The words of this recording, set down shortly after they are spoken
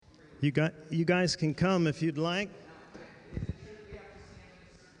You guys can come if you'd like.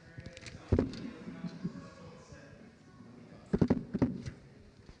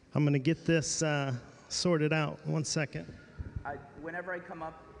 I'm going to get this sorted out. 1 second. Whenever I come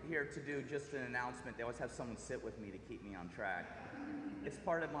up here to do just an announcement, they always have someone sit with me to keep me on track. It's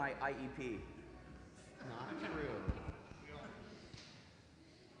part of my IEP. Not true.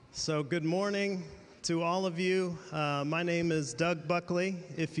 So good morning to all of you. My name is Doug Buckley,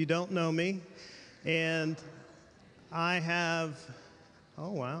 if you don't know me. And I have,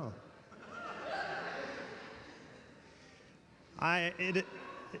 oh wow. Okay.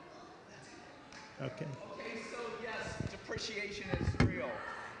 Okay, so yes, depreciation is real.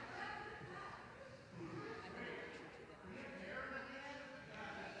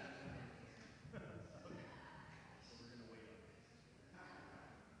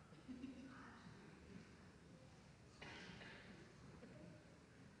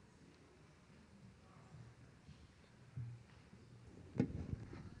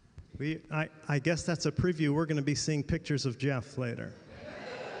 I guess that's a preview. We're going to be seeing pictures of Jeff later.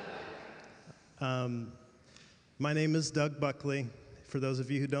 My name is Doug Buckley, for those of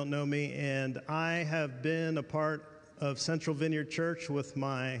you who don't know me, and I have been a part of Central Vineyard Church with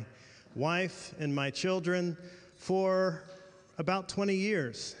my wife and my children for about 20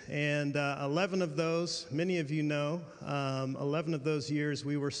 years. And 11 of those, many of you know, 11 of those years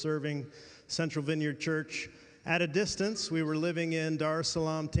we were serving Central Vineyard Church at a distance. We were living in Dar es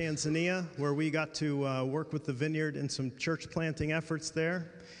Salaam, Tanzania, where we got to work with the vineyard in some church planting efforts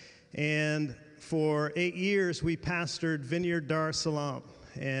there. And for 8 years, we pastored Vineyard Dar es Salaam.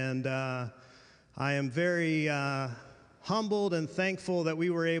 And I am very humbled and thankful that we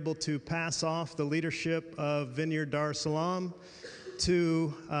were able to pass off the leadership of Vineyard Dar es Salaam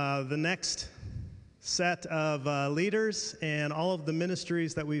to the next set of leaders, and all of the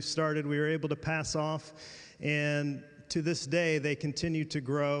ministries that we've started, we were able to pass off. And to this day, they continue to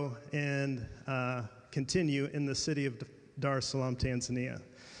grow and continue in the city of Dar es Salaam, Tanzania.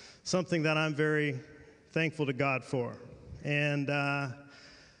 Something that I'm very thankful to God for. And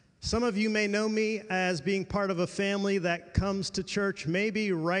some of you may know me as being part of a family that comes to church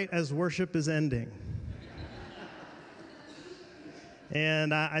maybe right as worship is ending.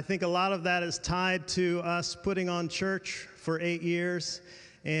 And I think a lot of that is tied to us putting on church for 8 years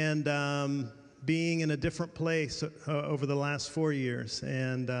and being in a different place over the last 4 years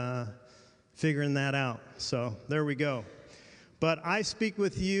and figuring that out. So there we go. But I speak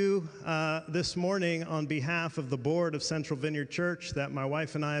with you this morning on behalf of the board of Central Vineyard Church that my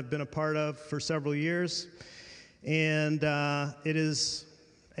wife and I have been a part of for several years. And it is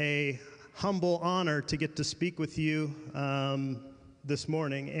a humble honor to get to speak with you this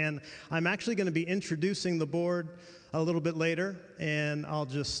morning. And I'm actually going to be introducing the board a little bit later, and I'll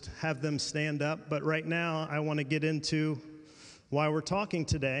just have them stand up. But right now, I want to get into why we're talking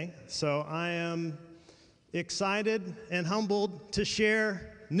today. So I am excited and humbled to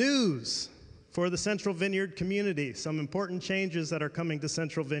share news for the Central Vineyard community, some important changes that are coming to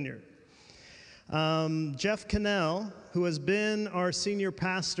Central Vineyard. Jeff Cannell, who has been our senior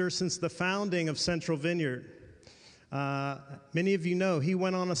pastor since the founding of Central Vineyard, many of you know he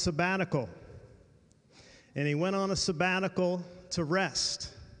went on a sabbatical. And he went on a sabbatical to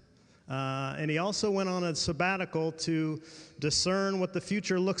rest. And he also went on a sabbatical to discern what the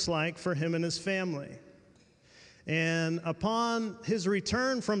future looks like for him and his family. And upon his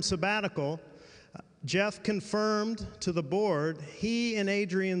return from sabbatical, Jeff confirmed to the board he and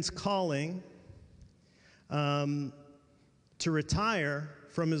Adrian's calling to retire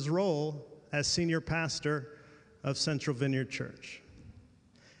from his role as senior pastor of Central Vineyard Church.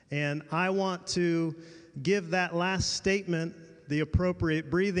 And I want to give that last statement the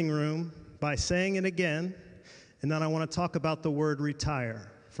appropriate breathing room by saying it again, and then I want to talk about the word retire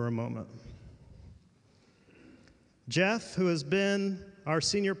for a moment. Jeff, who has been our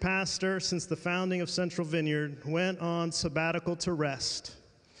senior pastor since the founding of Central Vineyard, went on sabbatical to rest.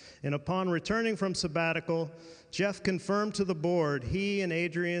 And upon returning from sabbatical, Jeff confirmed to the board he and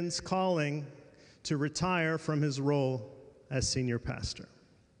Adrian's calling to retire from his role as senior pastor.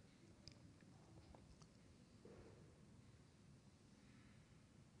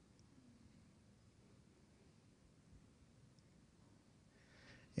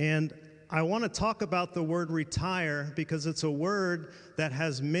 And I want to talk about the word retire because it's a word that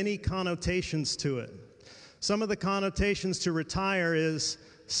has many connotations to it. Some of the connotations to retire is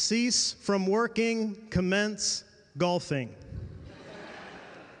cease from working, commence golfing.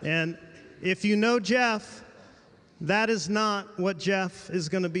 And if you know Jeff, That is not what Jeff is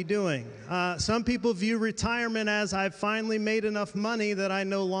going to be doing. Some people view retirement as I've finally made enough money that I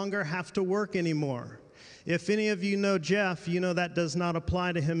no longer have to work anymore. If any of you know Jeff, you know that does not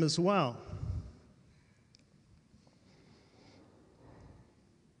apply to him as well.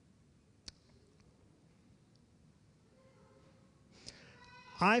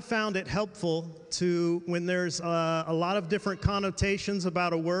 I found it helpful to, when there's a lot of different connotations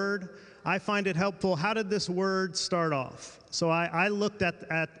about a word, I find it helpful, how did this word start off? So I looked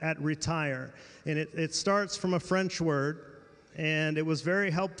at retire, and it starts from a French word, and it was very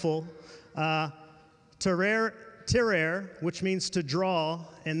helpful. Tirer, which means to draw,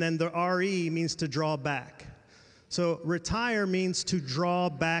 and then the R-E means to draw back. So retire means to draw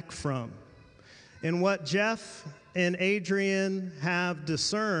back from. And what Jeff and Adrian have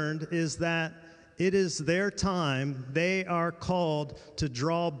discerned is that it is their time. They are called to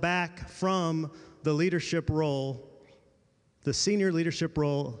draw back from the leadership role, the senior leadership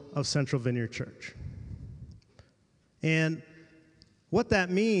role of Central Vineyard Church. And what that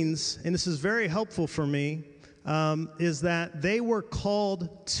means, and this is very helpful for me, is that they were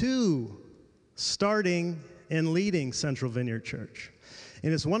called to starting and leading Central Vineyard Church.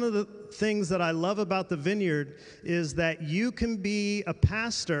 And it's one of the things that I love about the Vineyard is that you can be a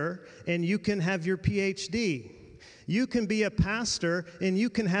pastor and you can have your PhD. You can be a pastor and you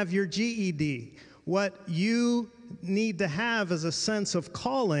can have your GED. What you need to have is a sense of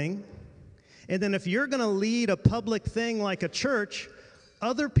calling. And then if you're going to lead a public thing like a church,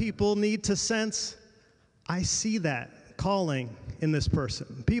 other people need to sense, I see that calling in this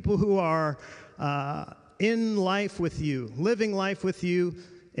person. People who are in life with you, living life with you,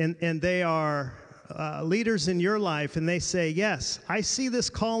 and they are leaders in your life, and they say, yes, I see this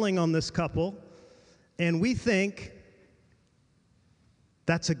calling on this couple, and we think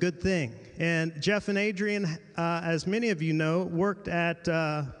that's a good thing. And Jeff and Adrian, as many of you know, worked at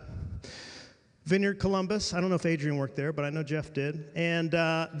Vineyard Columbus. I don't know if Adrian worked there, but I know Jeff did. And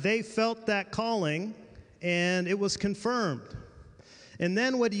they felt that calling, and it was confirmed. And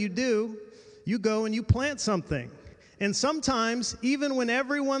then what do? You go and you plant something. And sometimes, even when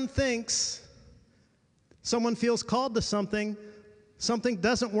everyone thinks someone feels called to something, something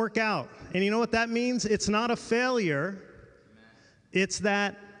doesn't work out. And you know what that means? It's not a failure. It's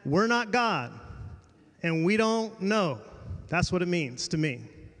that we're not God, and we don't know. That's what it means to me.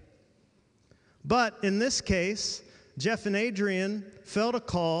 But in this case, Jeff and Adrian felt a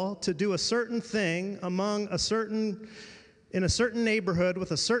call to do a certain thing in a certain neighborhood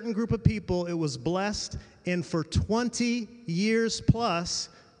with a certain group of people. It was blessed, and for 20 years plus,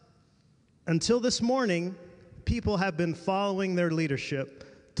 until this morning, people have been following their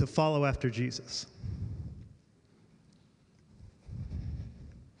leadership to follow after Jesus.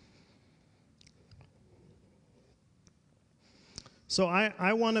 So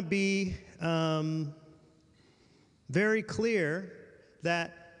I want to be very clear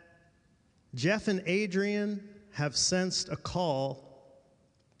that Jeff and Adrian have sensed a call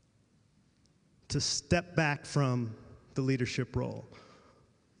to step back from the leadership role.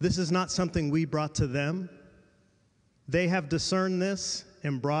 This is not something we brought to them. They have discerned this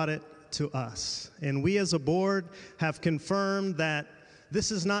and brought it to us. And we as a board have confirmed that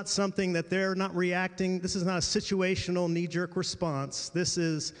this is not something that they're not reacting. This is not a situational knee-jerk response. This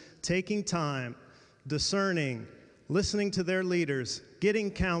is taking time, discerning, listening to their leaders, getting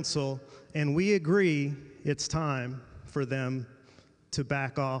counsel, and we agree it's time for them to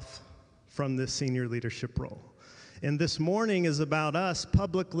back off from this senior leadership role. And this morning is about us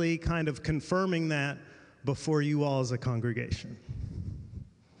publicly kind of confirming that before you all as a congregation.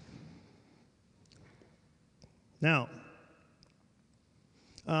 Now,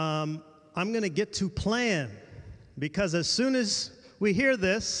 I'm going to get to plan, because as soon as we hear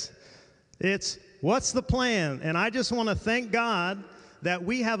this, it's, what's the plan? And I just want to thank God that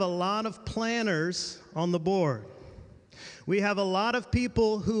we have a lot of planners on the board. We have a lot of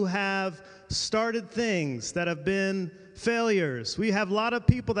people who have started things that have been failures. We have a lot of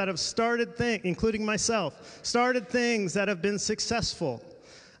people that have started things, including myself, started things that have been successful.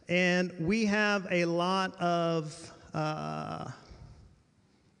 And we have a lot of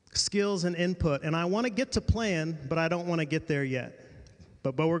skills and input. And I want to get to plan, but I don't want to get there yet.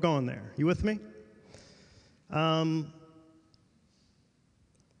 But we're going there. You with me?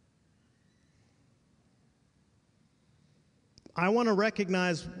 I want to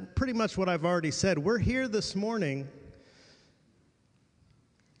recognize pretty much what I've already said. We're here this morning.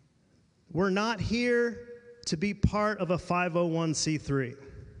 We're not here to be part of a 501c3.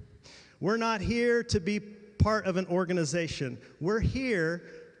 We're not here to be part of an organization. We're here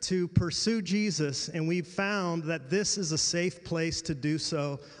to pursue Jesus, and we've found that this is a safe place to do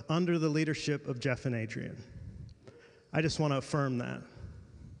so under the leadership of Jeff and Adrian. I just want to affirm that.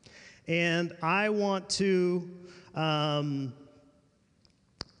 And I want to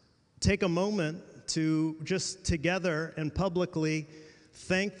take a moment to just together and publicly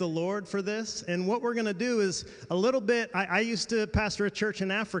thank the Lord for this. And what we're going to do is a little bit, I used to pastor a church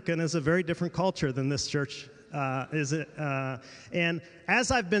in Africa, and it's a very different culture than this church is. And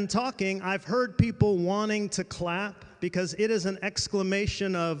as I've been talking, I've heard people wanting to clap because it is an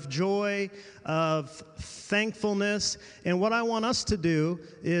exclamation of joy, of thankfulness. And what I want us to do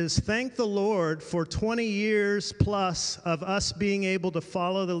is thank the Lord for 20 years plus of us being able to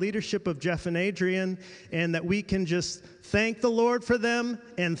follow the leadership of Jeff and Adrian, and that we can just thank the Lord for them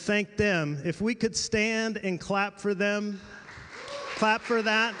and thank them. If we could stand and clap for them, clap for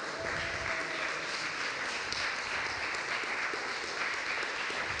that.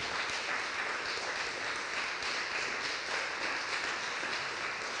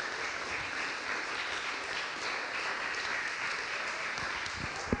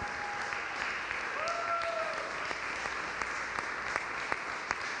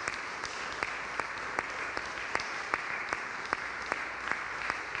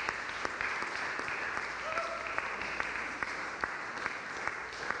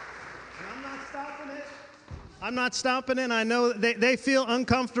 I'm not stopping it. I know they feel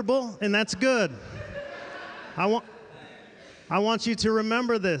uncomfortable, and that's good. I want you to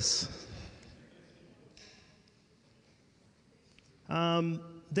remember this.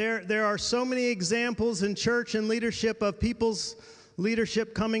 There are so many examples in church and leadership of people's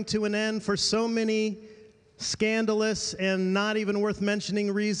leadership coming to an end for so many scandalous and not even worth mentioning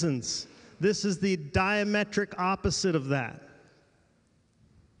reasons. This is the diametric opposite of that.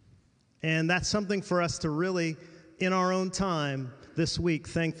 And that's something for us to really, in our own time this week,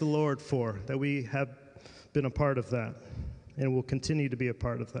 thank the Lord for, that we have been a part of that and will continue to be a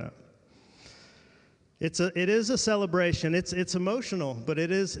part of that. It is a celebration. It's emotional, but it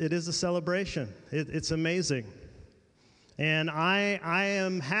is a celebration. It's amazing. And I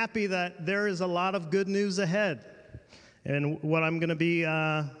am happy that there is a lot of good news ahead. And what I'm going to be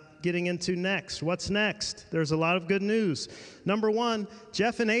getting into next. What's next? There's a lot of good news. Number one,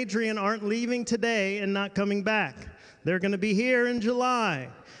 Jeff and Adrian aren't leaving today and not coming back. They're going to be here in July.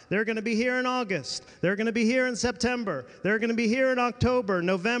 They're going to be here in August. They're going to be here in September. They're going to be here in October,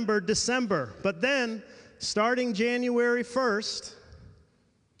 November, December. But then, starting January 1st,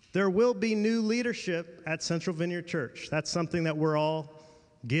 there will be new leadership at Central Vineyard Church. That's something that we're all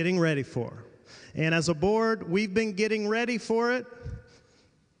getting ready for. And as a board, we've been getting ready for it.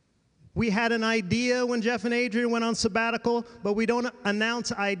 We had an idea when Jeff and Adrian went on sabbatical, but we don't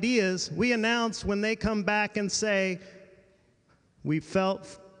announce ideas. We announce when they come back and say, we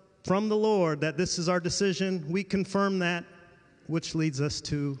felt from the Lord that this is our decision. We confirm that, which leads us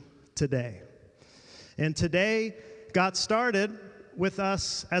to today. And today got started with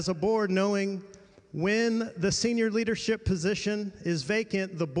us as a board knowing when the senior leadership position is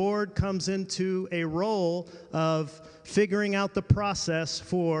vacant, the board comes into a role of figuring out the process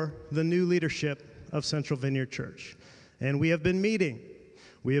for the new leadership of Central Vineyard Church. And we have been meeting.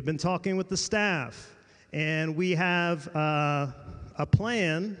 We have been talking with the staff. And we have a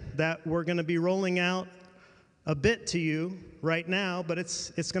plan that we're going to be rolling out a bit to you right now, but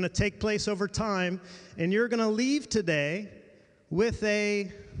it's going to take place over time. And you're going to leave today with a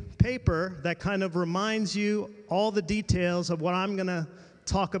paper that kind of reminds you all the details of what I'm going to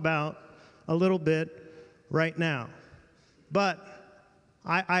talk about a little bit right now. But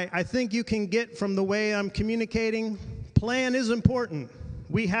I think you can get from the way I'm communicating, plan is important.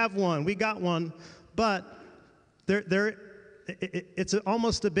 We have one, we got one, but it's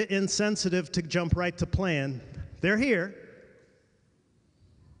almost a bit insensitive to jump right to plan. They're here.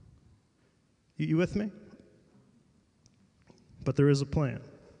 You with me? But there is a plan.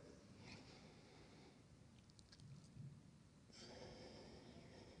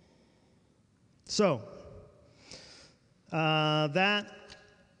 So, that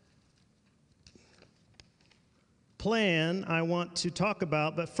plan I want to talk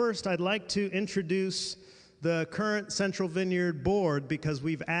about, but first I'd like to introduce the current Central Vineyard board because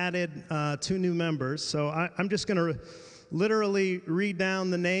we've added 2 new members. So I'm just going to literally read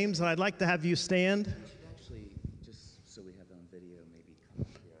down the names, and I'd like to have you stand. Actually, just so we have it on video, maybe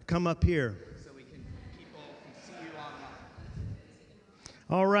come up here. So we can people can see you online.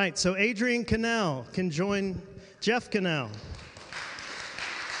 All right, so Adrian Cannell can join Jeff Cannell.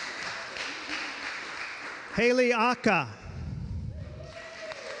 Haley Aka.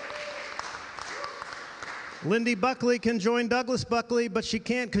 Lindy Buckley can join Douglas Buckley, but she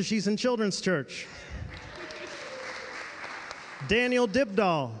can't because she's in children's church. Daniel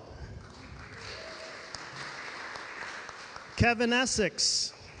Dibdahl. Kevin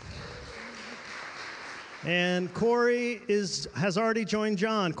Essex. And Corey has already joined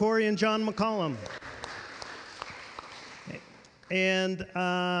John. Corey and John McCollum. And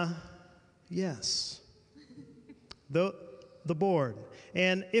yes, the board.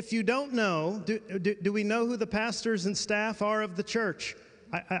 And if you don't know, do we know who the pastors and staff are of the church?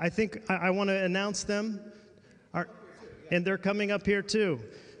 I think I want to announce them. And they're coming up here too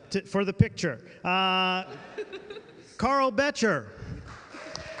for the picture. Carl Betcher.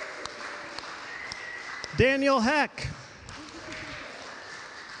 Daniel Heck.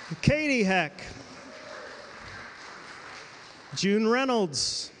 Katie Heck. June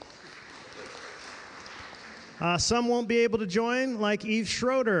Reynolds. Some won't be able to join, like Eve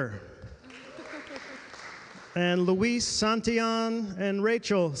Schroeder. And Luis Santillan and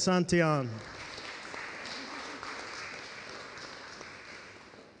Rachel Santillan.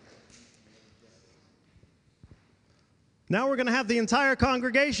 Now we're going to have the entire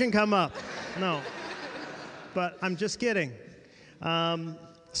congregation come up. No, but I'm just kidding.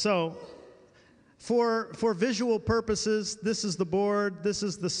 So for visual purposes, this is the board, this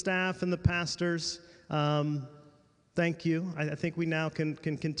is the staff and the pastors. Thank you. I think we now can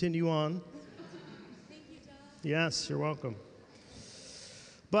continue on. Thank you, Doug. Yes, you're welcome.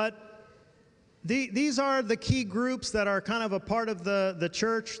 But these are the key groups that are kind of a part of the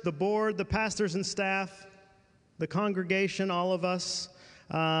church, the board, the pastors and staff, the congregation, all of us.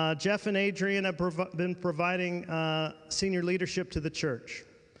 Jeff and Adrian have been providing senior leadership to the church.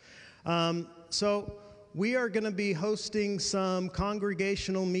 So we are going to be hosting some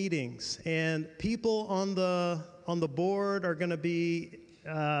congregational meetings, and people on the board are going to be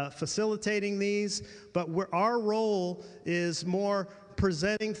facilitating these, but our role is more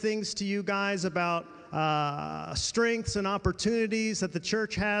presenting things to you guys about strengths and opportunities that the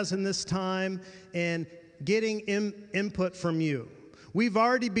church has in this time and getting input from you. We've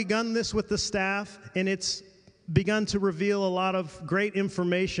already begun this with the staff, and it's begun to reveal a lot of great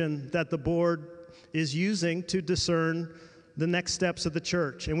information that the board is using to discern the next steps of the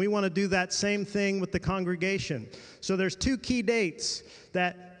church. And we want to do that same thing with the congregation. So there's 2 key dates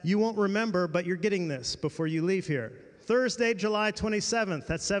that you won't remember, but you're getting this before you leave here. Thursday, July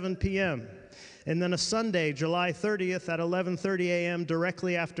 27th at 7 p.m. And then a Sunday, July 30th at 11:30 a.m.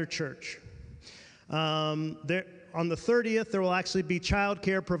 directly after church. On the 30th, there will actually be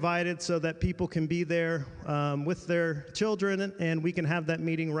childcare provided so that people can be there with their children, and we can have that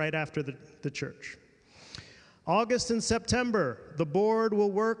meeting right after the church. August and September, the board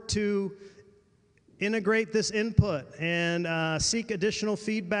will work to integrate this input and seek additional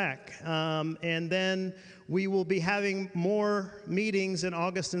feedback. And then we will be having more meetings in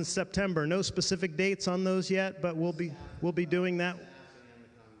August and September. No specific dates on those yet, but we'll be doing that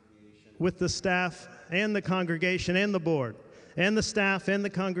with the staff and the congregation and the board, and the staff and the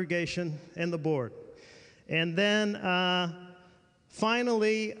congregation and the board. And then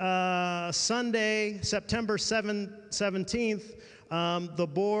finally, Sunday, September 17th, the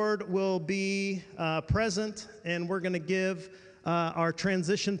board will be present, and we're going to give our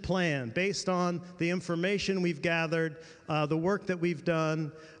transition plan based on the information we've gathered, the work that we've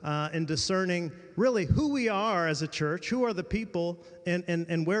done in discerning really who we are as a church, who are the people,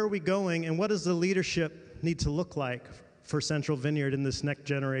 and where are we going, and what does the leadership need to look like for Central Vineyard in this next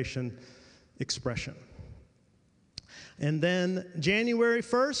generation expression. And then January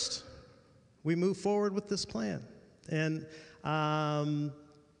 1st, we move forward with this plan. And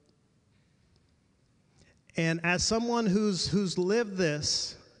as someone who's lived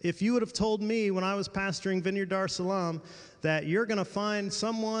this, if you would have told me when I was pastoring Vineyard Dar es Salaam that you're going to find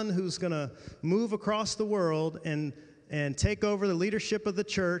someone who's going to move across the world and take over the leadership of the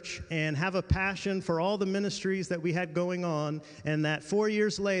church and have a passion for all the ministries that we had going on, and that 4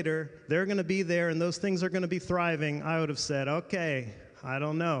 years later they're going to be there and those things are going to be thriving, I would have said, okay, I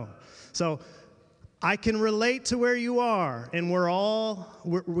don't know. So I can relate to where you are, and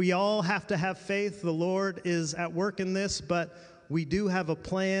we all have to have faith. The Lord is at work in this, but we do have a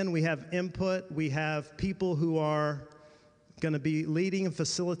plan. We have input. We have people who are going to be leading and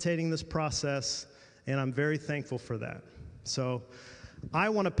facilitating this process, and I'm very thankful for that. So I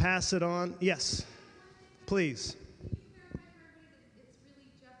want to pass it on. Yes, please. Can you clarify for everybody that it's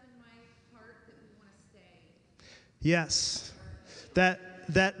really Jeff and my heart that we want to stay? Yes.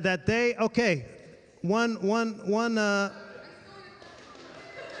 That they, okay. One,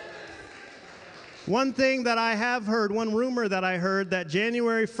 One thing that I have heard, one rumor that I heard, that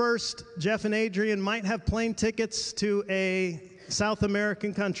January 1st, Jeff and Adrian might have plane tickets to a South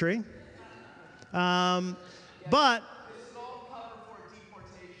American country. But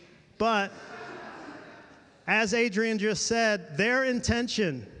as Adrian just said, their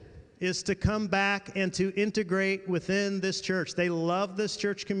intention is to come back and to integrate within this church. They love this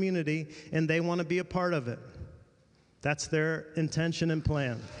church community, and they want to be a part of it. That's their intention and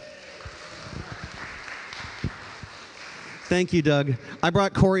plan. Thank you, Doug. I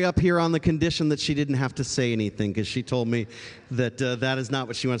brought Corey up here on the condition that she didn't have to say anything, because she told me that that is not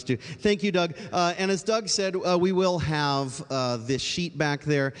what she wants to do. Thank you, Doug. And as Doug said, we will have this sheet back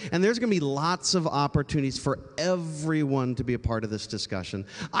there, and there's going to be lots of opportunities for everyone to be a part of this discussion.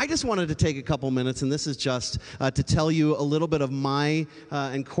 I just wanted to take a couple minutes, and this is just to tell you a little bit of my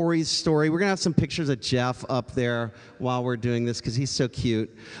and Corey's story. We're going to have some pictures of Jeff up there while we're doing this, because he's so cute.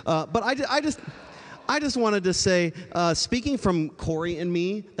 But I just wanted to say, speaking from Corey and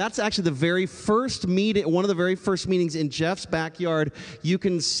me, that's actually the very first meeting, one of the very first meetings in Jeff's backyard. You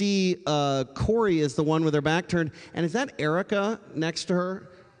can see Corey is the one with her back turned. And is that Erica next to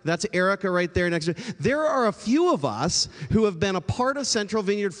her? That's Erica right there next to her. There are a few of us who have been a part of Central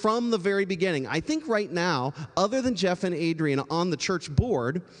Vineyard from the very beginning. I think right now, other than Jeff and Adrian on the church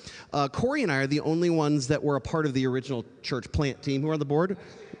board, Corey and I are the only ones that were a part of the original church plant team. Who are on the board?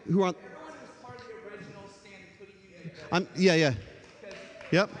 Who are on? Yeah.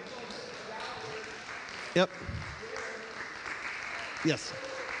 Yep. Yes.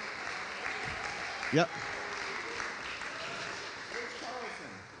 Yep.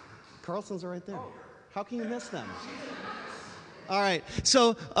 Carlson's are right there. How can you miss them? All right.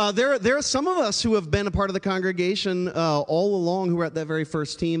 So there are some of us who have been a part of the congregation all along who were at that very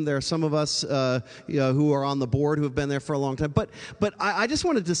first team. There are some of us who are on the board who have been there for a long time. But I just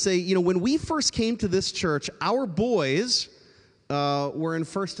wanted to say, when we first came to this church, our boys were in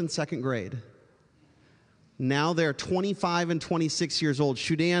first and second grade. Now they're 25 and 26 years old.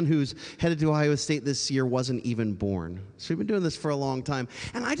 Shudan, who's headed to Ohio State this year, wasn't even born. So we've been doing this for a long time.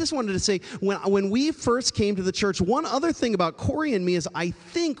 And I just wanted to say, when we first came to the church, one other thing about Corey and me is I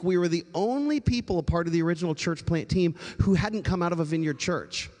think we were the only people a part of the original church plant team who hadn't come out of a Vineyard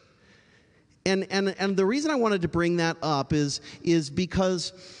church. And the reason I wanted to bring that up is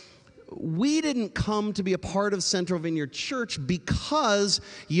because we didn't come to be a part of Central Vineyard Church because,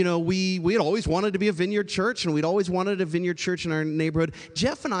 we had always wanted to be a Vineyard Church, and we'd always wanted a Vineyard Church in our neighborhood.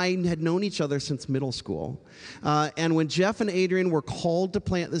 Jeff and I had known each other since middle school. And when Jeff and Adrian were called to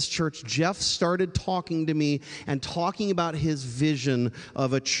plant this church, Jeff started talking to me and talking about his vision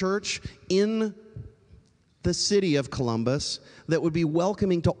of a church in the city of Columbus that would be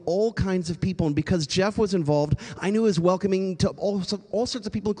welcoming to all kinds of people. And because Jeff was involved, I knew it was welcoming to all sorts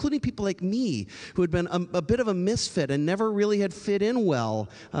of people, including people like me, who had been a bit of a misfit and never really had fit in well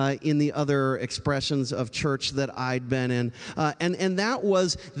in the other expressions of church that I'd been in. And that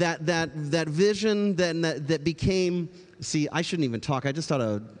was that vision that became... See, I shouldn't even talk. I just thought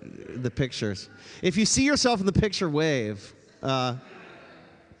of the pictures. If you see yourself in the picture, wave.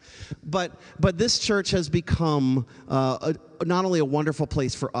 But this church has become not only a wonderful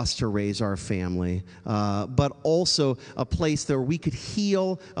place for us to raise our family, but also a place where we could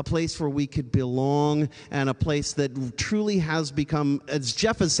heal, a place where we could belong, and a place that truly has become, as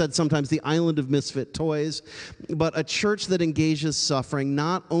Jeff has said sometimes, the island of misfit toys, but a church that engages suffering,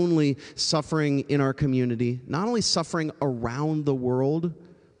 not only suffering in our community, not only suffering around the world,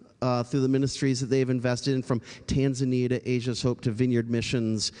 through the ministries that they've invested in, from Tanzania to Asia's Hope to Vineyard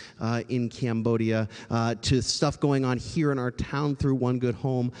Missions in Cambodia, to stuff going on here in our town through One Good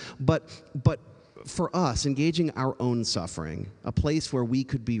Home. But for us, engaging our own suffering, a place where we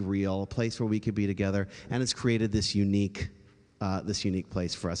could be real, a place where we could be together, and it's created this unique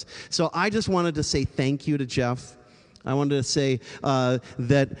place for us. So I just wanted to say thank you to Jeff. I wanted to say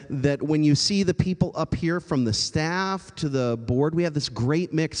that when you see the people up here, from the staff to the board, we have this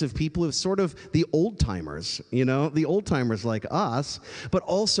great mix of people who are sort of the old-timers, the old-timers like us, but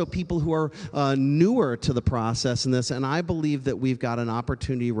also people who are newer to the process in this. And I believe that we've got an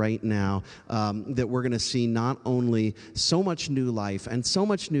opportunity right now that we're going to see not only so much new life and so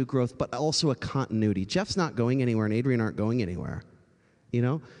much new growth, but also a continuity. Jeff's not going anywhere, and Adrian aren't going anywhere,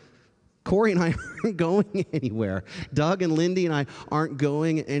 Corey and I aren't going anywhere. Doug and Lindy and I aren't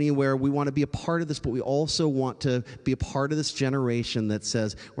going anywhere. We want to be a part of this, but we also want to be a part of this generation that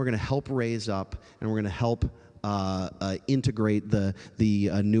says we're going to help raise up and we're going to help integrate the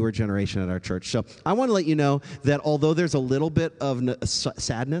newer generation at our church. So I want to let you know that although there's a little bit of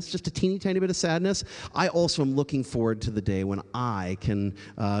sadness, just a teeny tiny bit of sadness, I also am looking forward to the day when I can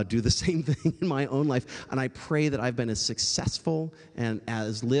do the same thing in my own life. And I pray that I've been as successful and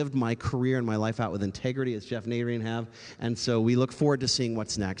as lived my career and my life out with integrity as Jeff and Adrian have. And so we look forward to seeing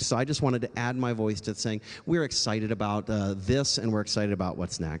what's next. So I just wanted to add my voice to saying we're excited about this, and we're excited about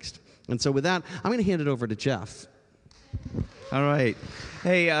what's next. And so with that, I'm going to hand it over to Jeff. All right.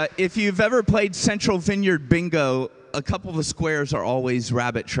 Hey, if you've ever played Central Vineyard Bingo, a couple of the squares are always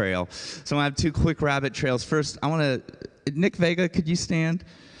rabbit trail. So I have two quick rabbit trails. First, I want to, Nick Vega, could you stand?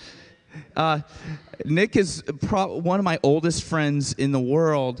 Nick is one of my oldest friends in the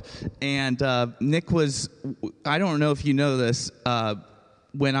world, and Nick was, I don't know if you know this,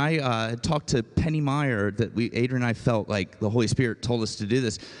 when I talked to Penny Meyer, that Adrian and I felt like the Holy Spirit told us to do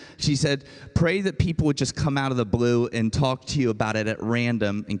this. She said, pray that people would just come out of the blue and talk to you about it at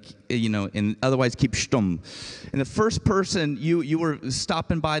random, and and otherwise keep shtum. And the first person, you were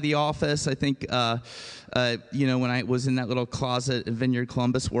stopping by the office, I think, when I was in that little closet at Vineyard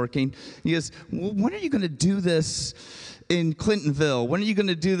Columbus working. He goes, well, when are you going to do this in Clintonville? When are you going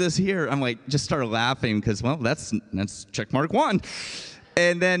to do this here? I'm like, just started laughing because, well, that's check mark one.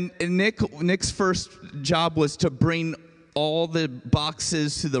 And then Nick's first job was to bring all the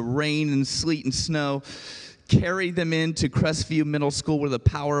boxes to the rain and sleet and snow, carry them into Crestview Middle School where the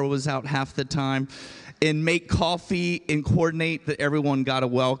power was out half the time, and make coffee and coordinate that everyone got a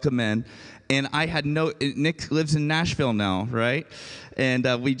welcome in. And Nick lives in Nashville now, right? And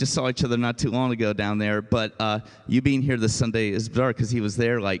we just saw each other not too long ago down there. But you being here this Sunday is bizarre because he was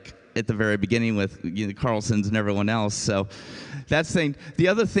there like at the very beginning with Carlsons and everyone else. So that's the thing. The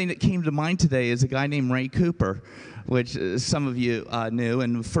other thing that came to mind today is a guy named Ray Cooper, which some of you knew.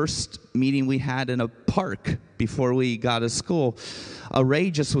 And the first meeting we had in a park before we got to school,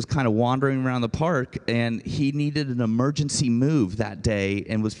 Ray just was kind of wandering around the park, and he needed an emergency move that day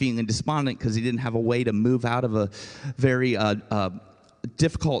and was feeling despondent because he didn't have a way to move out of a very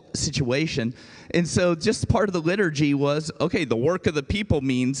difficult situation. And so just part of the liturgy was, okay, the work of the people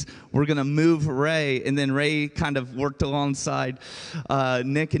means we're going to move Ray. And then Ray kind of worked alongside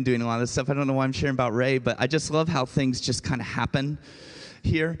Nick in doing a lot of this stuff. I don't know why I'm sharing about Ray, but I just love how things just kind of happen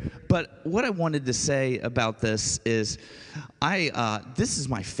here. But what I wanted to say about this is this is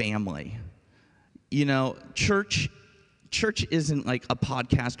my family. Church isn't like a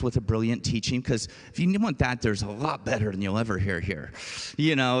podcast with a brilliant teaching, because if you want that, there's a lot better than you'll ever hear here.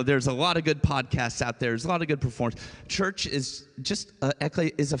 There's a lot of good podcasts out there. There's a lot of good performance. Church is just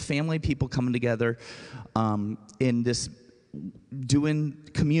is a family of people coming together in this, doing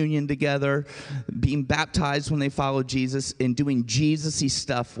communion together, being baptized when they follow Jesus, and doing Jesus-y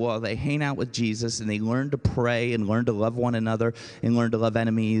stuff while they hang out with Jesus, and they learn to pray and learn to love one another and learn to love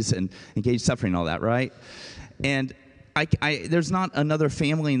enemies and engage suffering and all that, right? And there's not another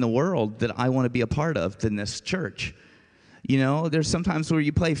family in the world that I want to be a part of than this church. There's sometimes where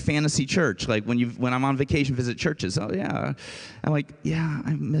you play fantasy church, like when I'm on vacation, visit churches. Oh yeah, I'm like, yeah,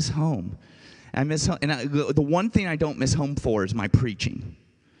 I miss home. I miss home, and the one thing I don't miss home for is my preaching.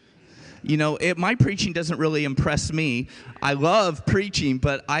 My preaching doesn't really impress me. I love preaching,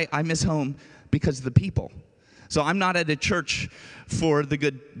 but I miss home because of the people. So I'm not at a church for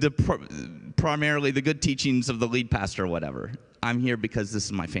primarily the good teachings of the lead pastor or whatever. I'm here because this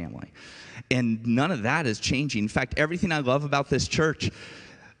is my family. And none of that is changing. In fact, everything I love about this church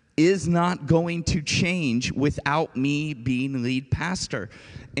is not going to change without me being lead pastor.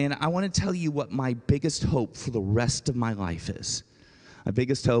 And I want to tell you what my biggest hope for the rest of my life is. My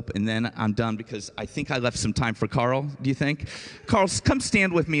biggest hope, and then I'm done because I think I left some time for Carl, do you think? Carl, come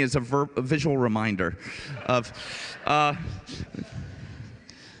stand with me as a visual reminder of...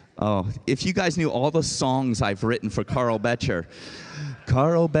 if you guys knew all the songs I've written for Carl Betcher.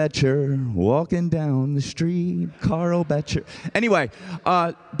 Carl Betcher, walking down the street, Carl Betcher. Anyway,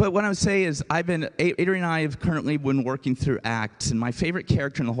 but what I would say is Adrian and I have currently been working through Acts, and my favorite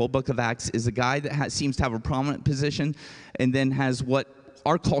character in the whole book of Acts is a guy that seems to have a prominent position and then has what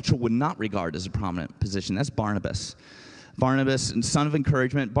our culture would not regard as a prominent position. That's Barnabas. Barnabas, and son of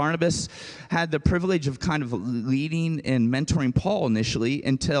encouragement. Barnabas had the privilege of kind of leading and mentoring Paul initially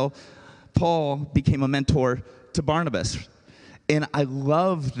until Paul became a mentor to Barnabas. And I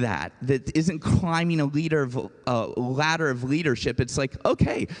love that isn't climbing a ladder of leadership. It's like,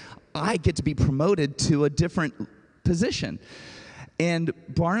 okay, I get to be promoted to a different position. And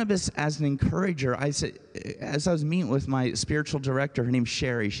Barnabas, as an encourager, as I was meeting with my spiritual director, her name's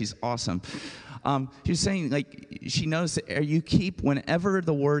Sherry, she's awesome. She was saying, like, she knows that you keep, whenever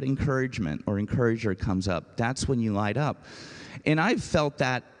the word encouragement or encourager comes up, that's when you light up. And I've felt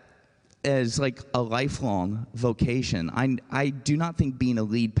that as like a lifelong vocation. I do not think being a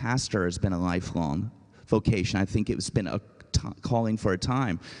lead pastor has been a lifelong vocation. I think it's been a calling for a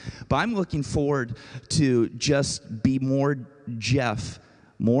time. But I'm looking forward to just be more Jeff,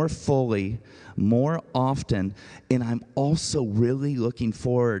 more fully, more often, and I'm also really looking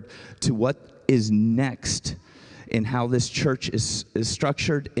forward to what is next in how this church is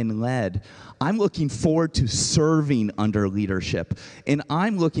structured and led. I'm looking forward to serving under leadership, and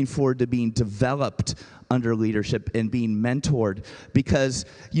I'm looking forward to being developed under leadership and being mentored, because,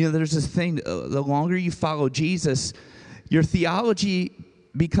 you know, there's this thing, the longer you follow Jesus, your theology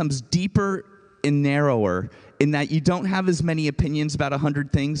becomes deeper and narrower in that you don't have as many opinions about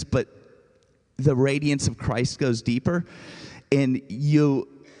 100 things, but the radiance of Christ goes deeper, and you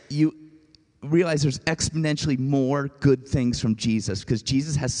realize there's exponentially more good things from Jesus, because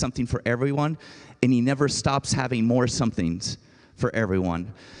Jesus has something for everyone, and he never stops having more somethings for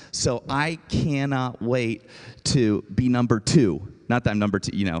everyone. So I cannot wait to be number 2. Not that I'm number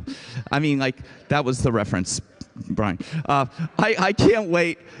 2, you know. I mean, like, that was the reference, Brian. I can't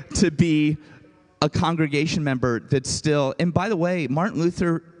wait to be a congregation member that's still, and by the way, Martin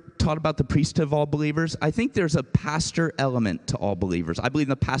Luther taught about the priesthood of all believers. I think there's a pastor element to all believers. I believe in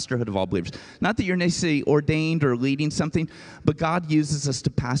the pastorhood of all believers. Not that you're necessarily ordained or leading something, but God uses us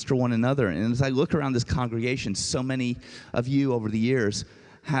to pastor one another. And as I look around this congregation, so many of you over the years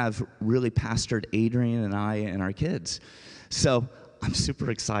have really pastored Adrian and I and our kids. So I'm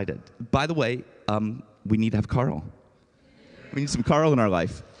super excited. By the way, we need to have Carl. We need some Carl in our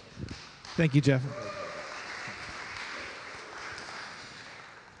life. Thank you, Jeff.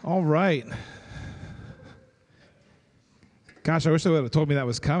 All right. Gosh, I wish they would have told me that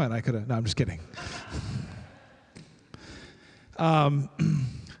was coming. I could have. No, I'm just kidding. How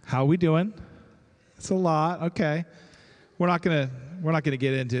are we doing? It's a lot. Okay. We're not gonna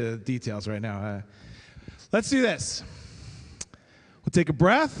get into details right now. Let's do this. We'll take a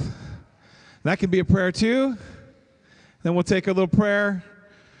breath. That can be a prayer too. Then we'll take a little prayer.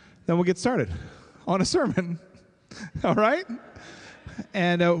 Then we'll get started on a sermon. All right?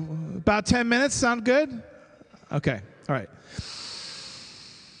 And about 10 minutes, sound good? Okay, all right.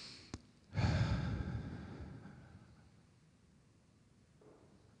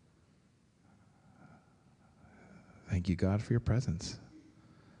 Thank you, God, for your presence.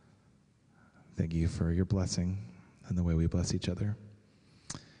 Thank you for your blessing and the way we bless each other.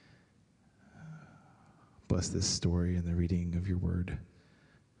 Bless this story and the reading of your word.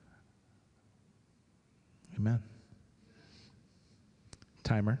 Amen.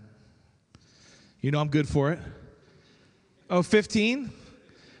 Timer. You know I'm good for it. Oh, 15?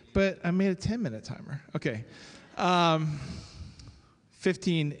 But I made a 10-minute timer. Okay.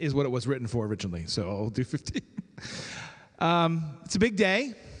 15 is what it was written for originally, so I'll do 15. It's a big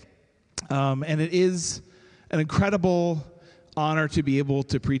day, and it is an incredible honor to be able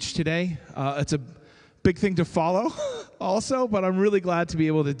to preach today. It's a big thing to follow also, but I'm really glad to be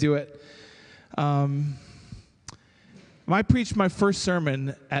able to do it. I preached my first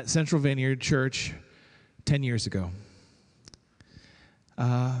sermon at Central Vineyard Church 10 years ago.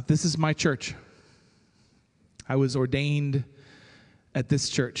 This is my church. I was ordained at this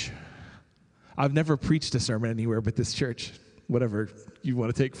church. I've never preached a sermon anywhere but this church, whatever you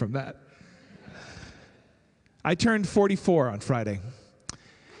want to take from that. I turned 44 on Friday.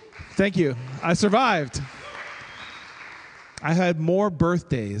 Thank you. I survived. I had more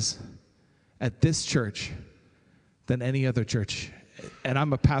birthdays at this church than any other church, and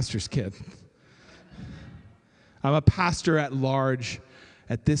I'm a pastor's kid. I'm a pastor at large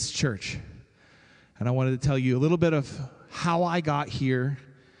at this church, and I wanted to tell you a little bit of how I got here,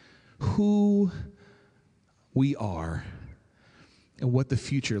 who we are, and what the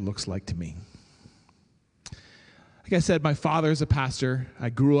future looks like to me. Like I said, my father is a pastor. I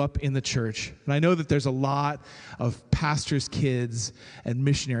grew up in the church, and I know that there's a lot of pastors' kids and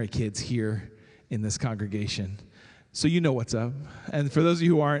missionary kids here in this congregation. So you know what's up. And for those of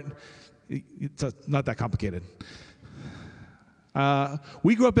you who aren't, it's not that complicated.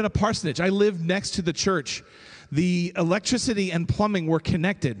 We grew up in a parsonage. I lived next to the church. The electricity and plumbing were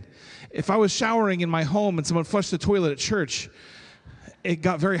connected. If I was showering in my home and someone flushed the toilet at church, it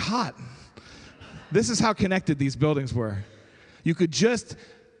got very hot. This is how connected these buildings were. You could just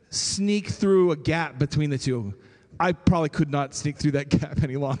sneak through a gap between the two. I probably could not sneak through that gap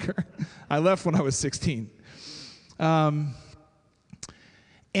any longer. I left when I was 16.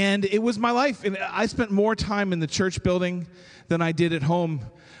 And it was my life. And I spent more time in the church building than I did at home.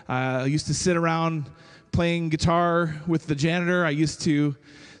 I used to sit around playing guitar with the janitor. I used to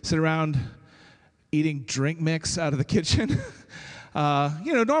sit around eating drink mix out of the kitchen.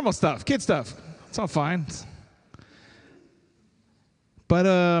 Normal stuff, kid stuff. It's all fine. But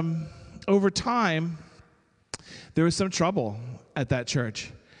over time, there was some trouble at that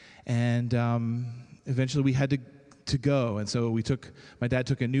church. And eventually we had to go. And so my dad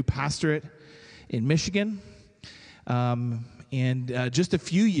took a new pastorate in Michigan. And just a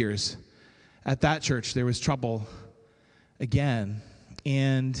few years at that church, there was trouble again.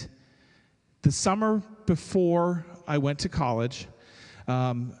 And the summer before I went to college,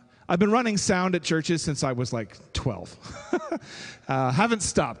 I've been running sound at churches since I was like 12. Haven't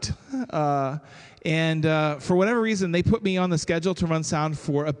stopped. And for whatever reason, they put me on the schedule to run sound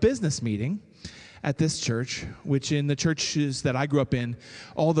for a business meeting at this church, which in the churches that I grew up in,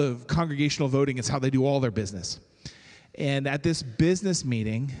 all the congregational voting is how they do all their business. And at this business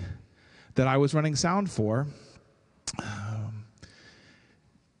meeting that I was running sound for,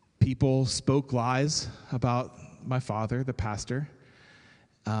 people spoke lies about my father, the pastor,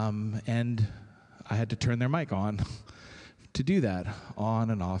 and I had to turn their mic on to do that, on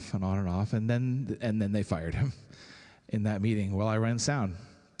and off and on and off, and then they fired him in that meeting while I ran sound.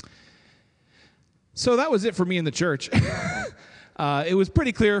 So that was it for me in the church. It was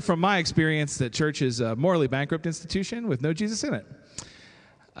pretty clear from my experience that church is a morally bankrupt institution with no Jesus in it.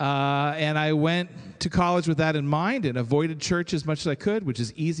 And I went to college with that in mind and avoided church as much as I could, which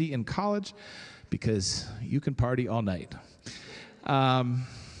is easy in college because you can party all night.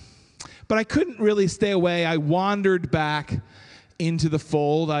 But I couldn't really stay away. I wandered back into the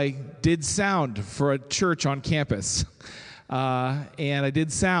fold. I did sound for a church on campus, and I did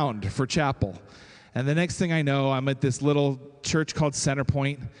sound for chapel. And the next thing I know, I'm at this little church called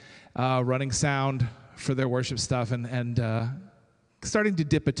Centerpoint, running sound for their worship stuff and starting to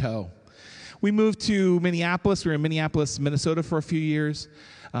dip a toe. We moved to Minneapolis. We were in Minneapolis, Minnesota for a few years.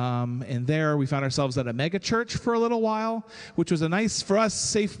 And there we found ourselves at a mega church for a little while, which was a nice, for us,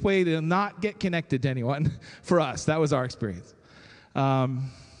 safe way to not get connected to anyone. For us, that was our experience.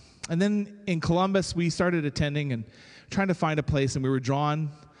 And then in Columbus, we started attending and trying to find a place, and we were drawn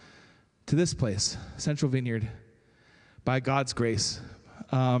to this place, Central Vineyard, by God's grace,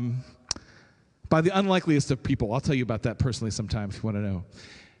 by the unlikeliest of people. I'll tell you about that personally sometime if you want to know.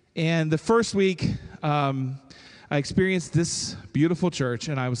 And the first week, I experienced this beautiful church,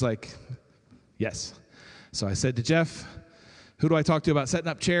 and I was like, yes. So I said to Jeff, who do I talk to about setting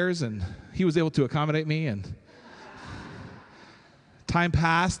up chairs? And he was able to accommodate me, and time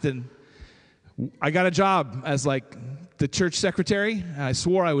passed, and I got a job as like the church secretary. I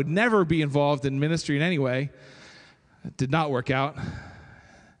swore I would never be involved in ministry in any way. It did not work out.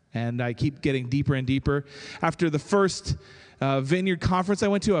 And I keep getting deeper and deeper. After the first Vineyard conference I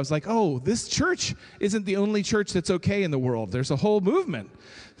went to, I was like, oh, this church isn't the only church that's okay in the world. There's a whole movement.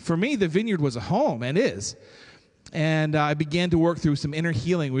 For me, the Vineyard was a home, and is. And I began to work through some inner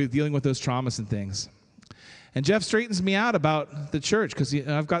healing. We were dealing with those traumas and things. And Jeff straightens me out about the church because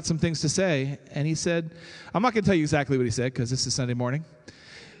I've got some things to say. And he said, I'm not going to tell you exactly what he said because this is Sunday morning.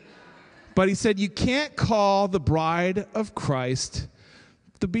 But he said, you can't call the bride of Christ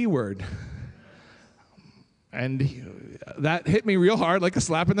the B word. And that hit me real hard, like a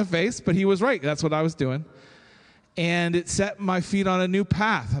slap in the face, but he was right. That's what I was doing. And it set my feet on a new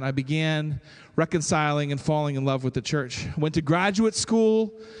path, and I began reconciling and falling in love with the church. Went to graduate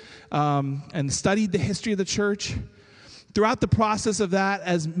school and studied the history of the church. Throughout the process of that,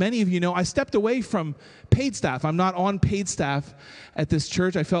 as many of you know, I stepped away from paid staff. I'm not on paid staff at this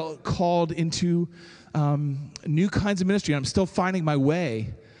church. I felt called into new kinds of ministry. I'm still finding my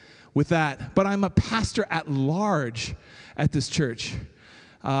way with that. But I'm a pastor at large at this church.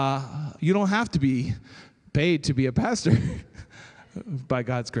 You don't have to be paid to be a pastor by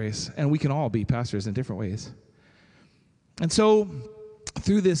God's grace. And we can all be pastors in different ways. And so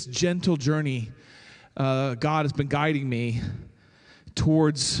through this gentle journey, God has been guiding me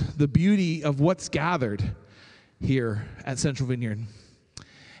towards the beauty of what's gathered here at Central Vineyard.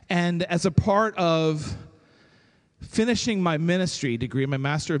 And as a part of finishing my ministry degree, my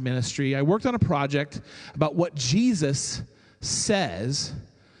Master of Ministry, I worked on a project about what Jesus says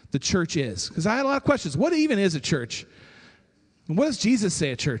the church is. Because I had a lot of questions. What even is a church? And what does Jesus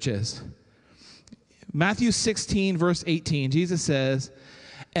say a church is? Matthew 16, verse 18, Jesus says,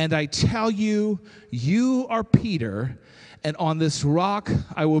 and I tell you, you are Peter, and on this rock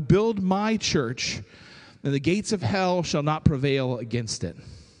I will build my church, and the gates of hell shall not prevail against it.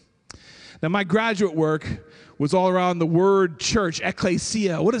 Now, my graduate work was all around the word church,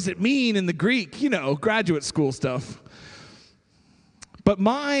 ekklesia. What does it mean in the Greek? You know, graduate school stuff. But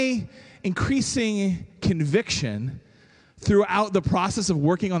my increasing conviction throughout the process of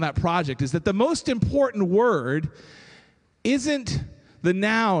working on that project is that the most important word isn't the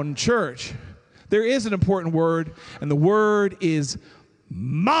noun church. There is an important word, and the word is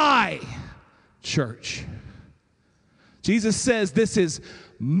my church. Jesus says, this is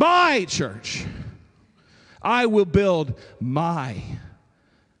my church. I will build my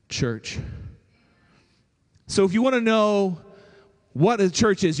church. So if you want to know what a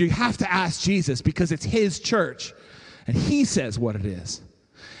church is, you have to ask Jesus, because it's his church, and he says what it is.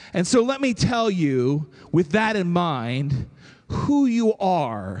 And so let me tell you, with that in mind, who you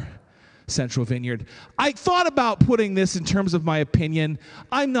are, Central Vineyard. I thought about putting this in terms of my opinion.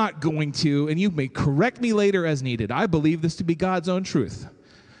 I'm not going to, and you may correct me later as needed. I believe this to be God's own truth.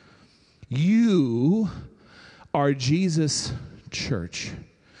 You are Jesus' church.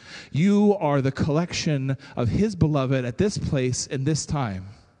 You are the collection of his beloved at this place and this time.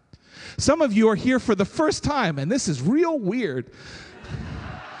 Some of you are here for the first time, and this is real weird.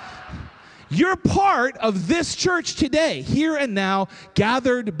 You're part of this church today, here and now,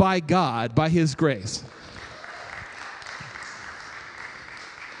 gathered by God, by his grace.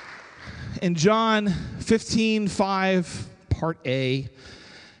 In John 15:5, part A,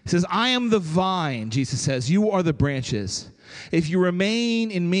 it says, I am the vine, Jesus says, you are the branches. If you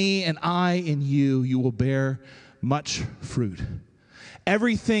remain in me and I in you, you will bear much fruit.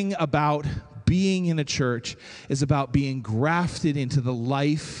 Everything about being in a church is about being grafted into the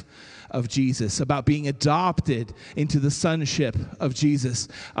life of Jesus, about being adopted into the sonship of Jesus,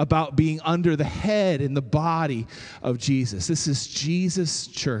 about being under the head in the body of Jesus. This is Jesus'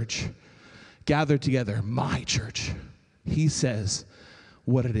 church gathered together, my church. He says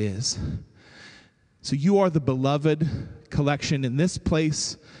what it is. So you are the beloved collection in this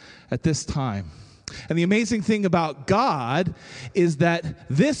place at this time. And the amazing thing about God is that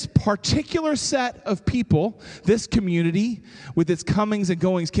this particular set of people, this community with its comings and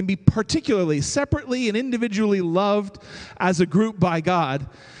goings, can be particularly, separately, and individually loved as a group by God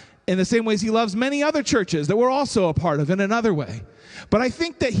in the same ways he loves many other churches that we're also a part of in another way. But I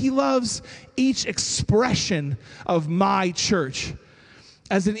think that he loves each expression of my church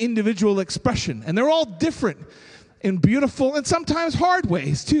as an individual expression. And they're all different in beautiful and sometimes hard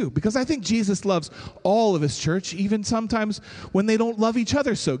ways too, because I think Jesus loves all of his church, even sometimes when they don't love each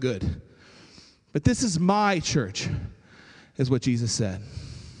other so good. But this is my church, is what Jesus said.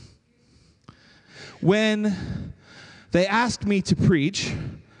 When they asked me to preach,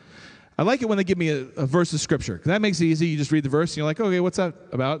 I like it when they give me a verse of scripture, because that makes it easy. You just read the verse and you're like, okay, what's that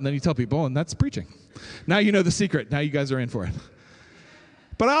about? And then you tell people, and that's preaching. Now you know the secret. Now you guys are in for it.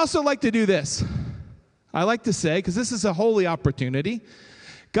 But I also like to do this. I like to say, because this is a holy opportunity,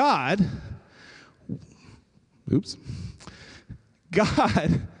 God,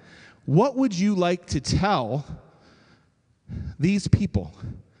 what would you like to tell these people?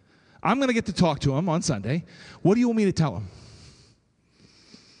 I'm going to get to talk to them on Sunday. What do you want me to tell them?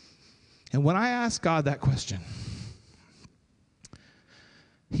 And when I ask God that question,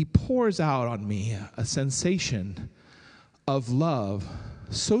 he pours out on me a sensation of love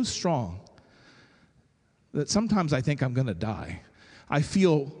so strong that sometimes I think I'm going to die. I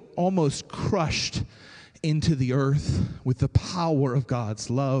feel almost crushed into the earth with the power of God's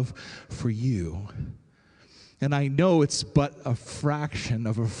love for you. And I know it's but a fraction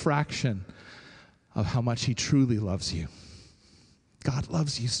of how much he truly loves you. God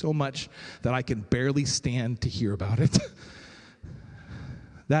loves you so much that I can barely stand to hear about it.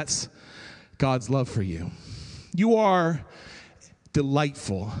 That's God's love for you. You are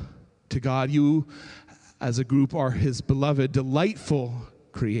delightful to God. You, as a group, are his beloved, delightful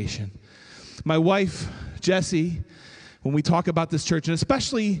creation. My wife, Jessie, when we talk about this church, and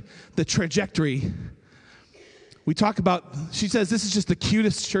especially the trajectory, we talk about, she says, this is just the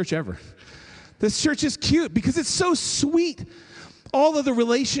cutest church ever. This church is cute because it's so sweet. All of the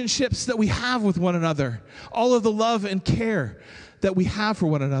relationships that we have with one another, all of the love and care that we have for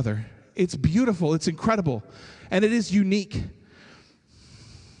one another. It's beautiful, it's incredible, and it is unique.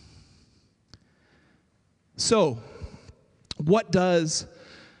 So, what does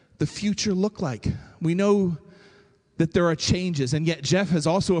the future look like? We know that there are changes, and yet Jeff has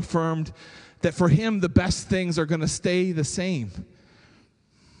also affirmed that for him, the best things are going to stay the same.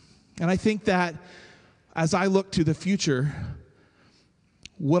 And I think that as I look to the future,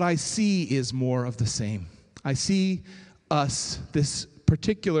 what I see is more of the same. I see us, this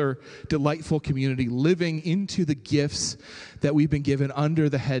particular delightful community, living into the gifts that we've been given under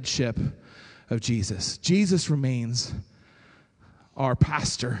the headship of Jesus. Jesus remains our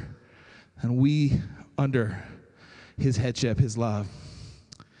pastor, and we under his headship, his love.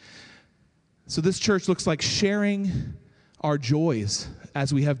 So this church looks like sharing our joys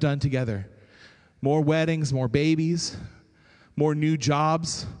as we have done together. More weddings, more babies, more new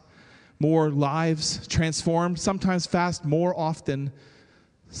jobs, more lives transformed, sometimes fast, more often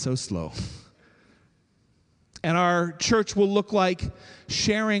so slow. And our church will look like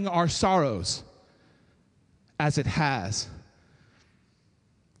sharing our sorrows as it has.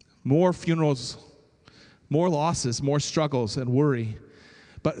 More funerals, more losses, more struggles and worry,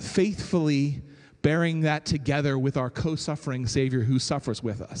 but faithfully bearing that together with our co-suffering Savior who suffers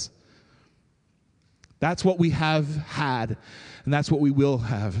with us. That's what we have had, and that's what we will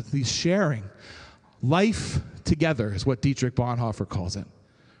have. These sharing. Life together is what Dietrich Bonhoeffer calls it.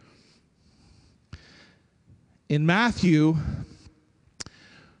 In Matthew,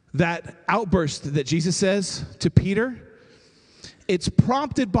 that outburst that Jesus says to Peter, it's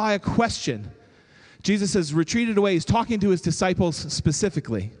prompted by a question. Jesus has retreated away. He's talking to his disciples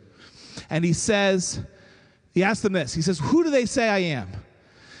specifically. And he asks them this. He says, who do they say I am?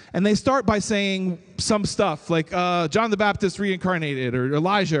 And they start by saying some stuff like John the Baptist reincarnated or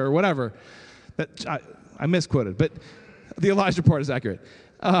Elijah or whatever. That I misquoted, but the Elijah part is accurate.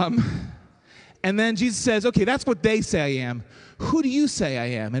 And then Jesus says, okay, that's what they say I am. Who do you say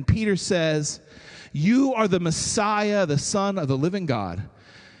I am? And Peter says, you are the Messiah, the Son of the living God.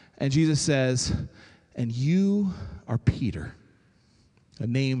 And Jesus says, and you are Peter, a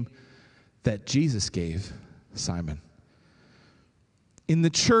name that Jesus gave Simon. In the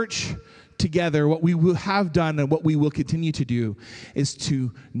church together, what we will have done and what we will continue to do is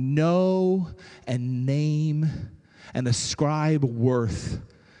to know and name and ascribe worth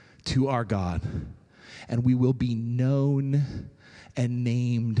to our God. And we will be known and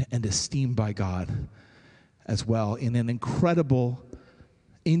named and esteemed by God as well in an incredible,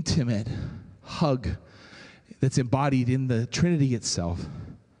 intimate hug that's embodied in the Trinity itself.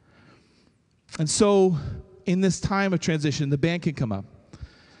 And so, in this time of transition, the band can come up.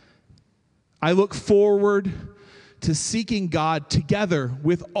 I look forward to seeking God together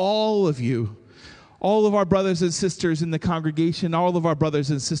with all of you, all of our brothers and sisters in the congregation, all of our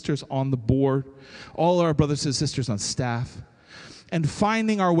brothers and sisters on the board, all our brothers and sisters on staff, and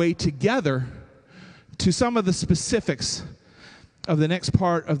finding our way together to some of the specifics of the next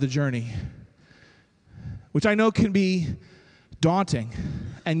part of the journey, which I know can be daunting,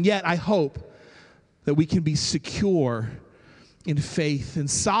 and yet I hope that we can be secure in faith and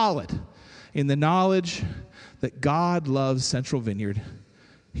solid in the knowledge that God loves Central Vineyard.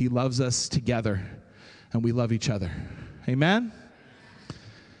 He loves us together, and we love each other. Amen?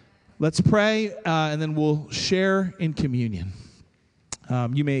 Let's pray, and then we'll share in communion.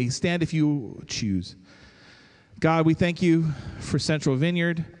 You may stand if you choose. God, we thank you for Central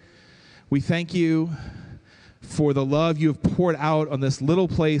Vineyard. We thank you for the love you have poured out on this little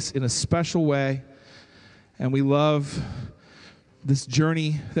place in a special way. And we love this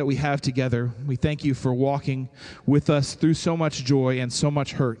journey that we have together. We thank you for walking with us through so much joy and so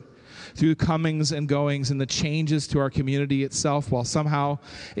much hurt, through comings and goings and the changes to our community itself, while somehow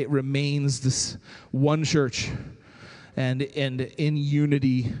it remains this one church and in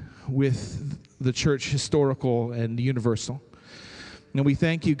unity with the church historical and universal. And we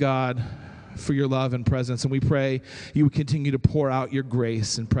thank you, God, for your love and presence, and we pray you would continue to pour out your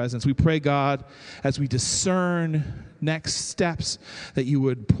grace and presence. We pray, God, as we discern next steps, that you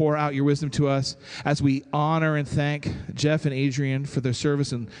would pour out your wisdom to us as we honor and thank Jeff and Adrian for their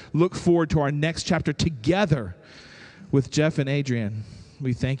service and look forward to our next chapter together with Jeff and Adrian.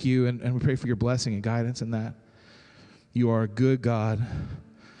 We thank you and we pray for your blessing and guidance in that. You are a good God,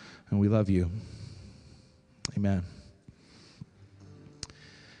 and we love you. Amen.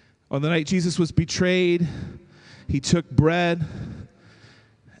 On the night Jesus was betrayed, he took bread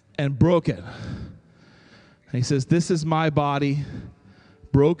and broke it. And he says, this is my body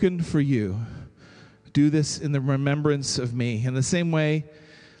broken for you. Do this in the remembrance of me. In the same way,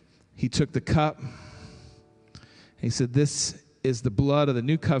 he took the cup. And he said, this is the blood of the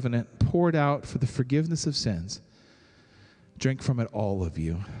new covenant poured out for the forgiveness of sins. Drink from it, all of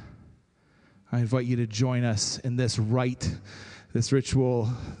you. I invite you to join us in this rite, this ritual,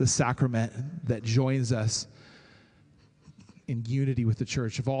 this sacrament that joins us in unity with the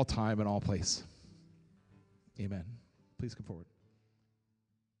church of all time and all place. Amen. Please come forward.